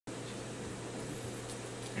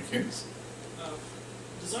Who cares?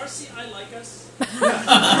 Does RCI like us?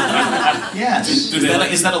 Yes.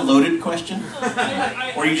 Is that a loaded question?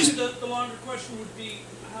 Or you just the longer question would be,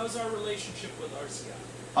 how's our relationship with RCI?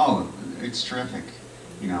 Oh, it's terrific.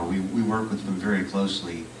 You know, we work with them very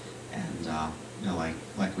closely, and you know,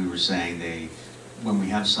 like we were saying, when we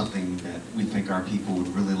have something that we think our people would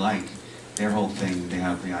really like, their whole thing, they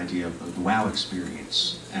have the idea of the wow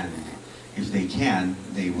experience, and if they can,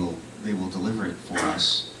 they will deliver it for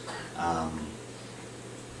us.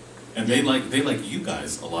 And they like you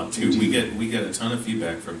guys a lot too. We get a ton of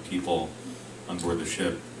feedback from people on board the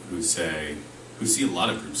ship who see a lot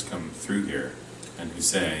of groups come through here, and who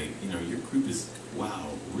say, you know, your group is,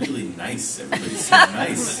 wow, really nice. Everybody's so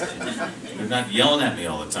nice. They're not yelling at me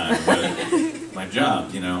all the time, but my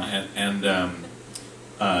job, you know. And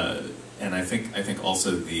I think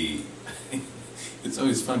also it's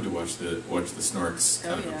always fun to watch the snorks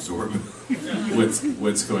kind of absorb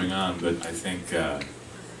what's going on. But I think that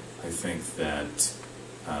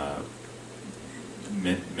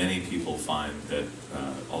many people find that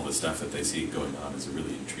all the stuff that they see going on is a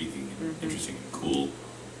really intriguing and interesting and cool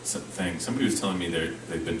thing. Somebody was telling me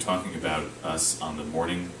they've been talking about us on the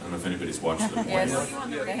morning. I don't know if anybody's watched the morning. Yes,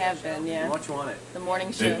 they have been. Yeah. What you want it? The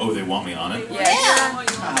morning show. They want me on it. Yeah.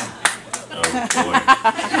 Oh boy.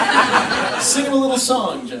 Sing him a little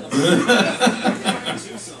song, Jeff.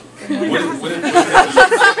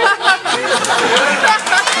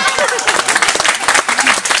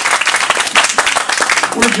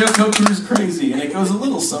 We're JoCo Cruise Crazy, and it goes a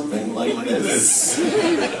little something like this.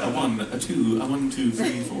 A 1, a 2, a 1, 2,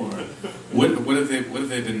 3, 4. What have they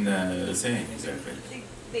been saying exactly?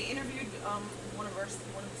 They interviewed one of the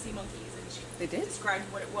sea monkeys, and she described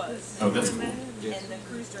what it was. Oh, that's cool. And the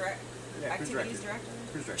cruise activities director.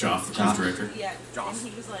 Joff, the cruise director. Yeah. And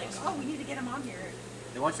he was like, "Oh, we need to get him on here."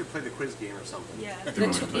 They want you to play the quiz game or something. Yeah.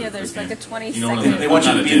 There's like a 20 You know, second. They want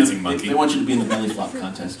you to be dancing monkey. They want you to be in the belly flop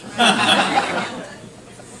contest.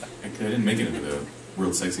 I didn't make it into the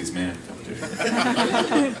World's Sexiest Man competition.